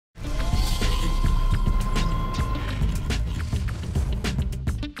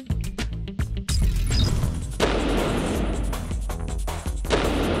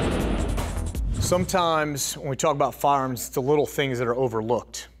Sometimes when we talk about firearms, it's the little things that are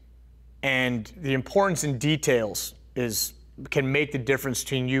overlooked. And the importance in details can make the difference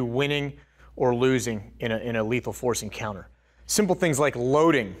between you winning or losing in a lethal force encounter. Simple things like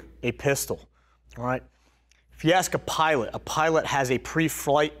loading a pistol, all right? If you ask a pilot has a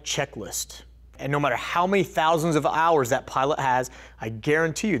pre-flight checklist. And no matter how many thousands of hours that pilot has, I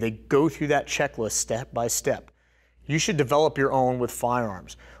guarantee you they go through that checklist step by step. You should develop your own with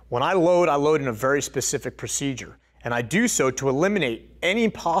firearms. When I load in a very specific procedure. And I do so to eliminate any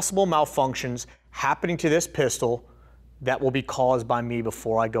possible malfunctions happening to this pistol that will be caused by me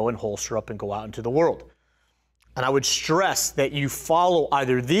before I go and holster up and go out into the world. And I would stress that you follow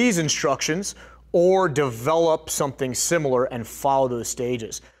either these instructions or develop something similar and follow those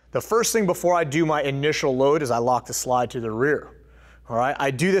stages. The first thing before I do my initial load is I lock the slide to the rear. All right,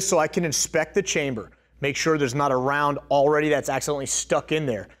 I do this so I can inspect the chamber, make sure there's not a round already that's accidentally stuck in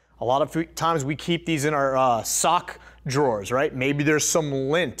there. A lot of times we keep these in our sock drawers, right? Maybe there's some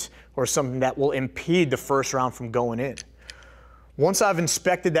lint or something that will impede the first round from going in. Once I've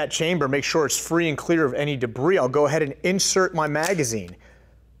inspected that chamber, make sure it's free and clear of any debris, I'll go ahead and insert my magazine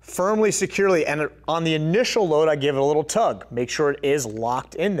firmly, securely, and on the initial load, I give it a little tug. Make sure it is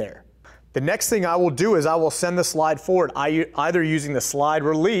locked in there. The next thing I will do is I will send the slide forward, either using the slide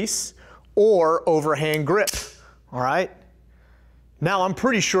release or overhand grip, all right? Now, I'm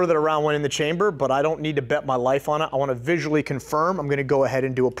pretty sure that a round went in the chamber, but I don't need to bet my life on it. I want to visually confirm. I'm going to go ahead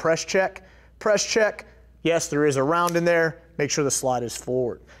and do a press check. Press check. Yes, there is a round in there. Make sure the slide is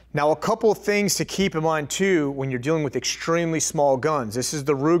forward. Now, a couple of things to keep in mind, too, when you're dealing with extremely small guns. This is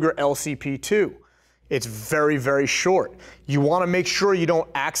the Ruger LCP2. It's very, very short. You want to make sure you don't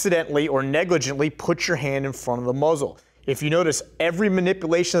accidentally or negligently put your hand in front of the muzzle. If you notice, every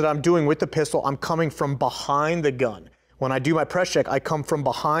manipulation that I'm doing with the pistol, I'm coming from behind the gun. When I do my press check, I come from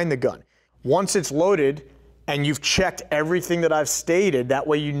behind the gun. Once it's loaded and you've checked everything that I've stated, that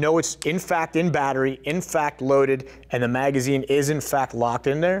way you know it's in fact in battery, in fact loaded, and the magazine is in fact locked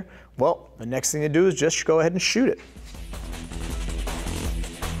in there, well, the next thing to do is just go ahead and shoot it.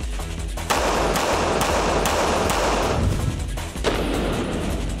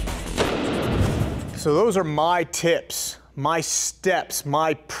 So those are my tips, my steps,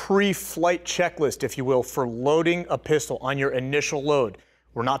 my pre-flight checklist, if you will, for loading a pistol on your initial load.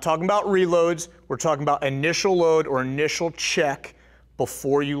 We're not talking about reloads, we're talking about initial load or initial check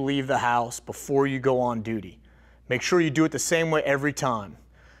before you leave the house, before you go on duty. Make sure you do it the same way every time.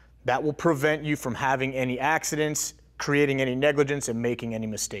 That will prevent you from having any accidents, creating any negligence, and making any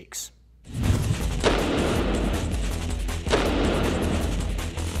mistakes.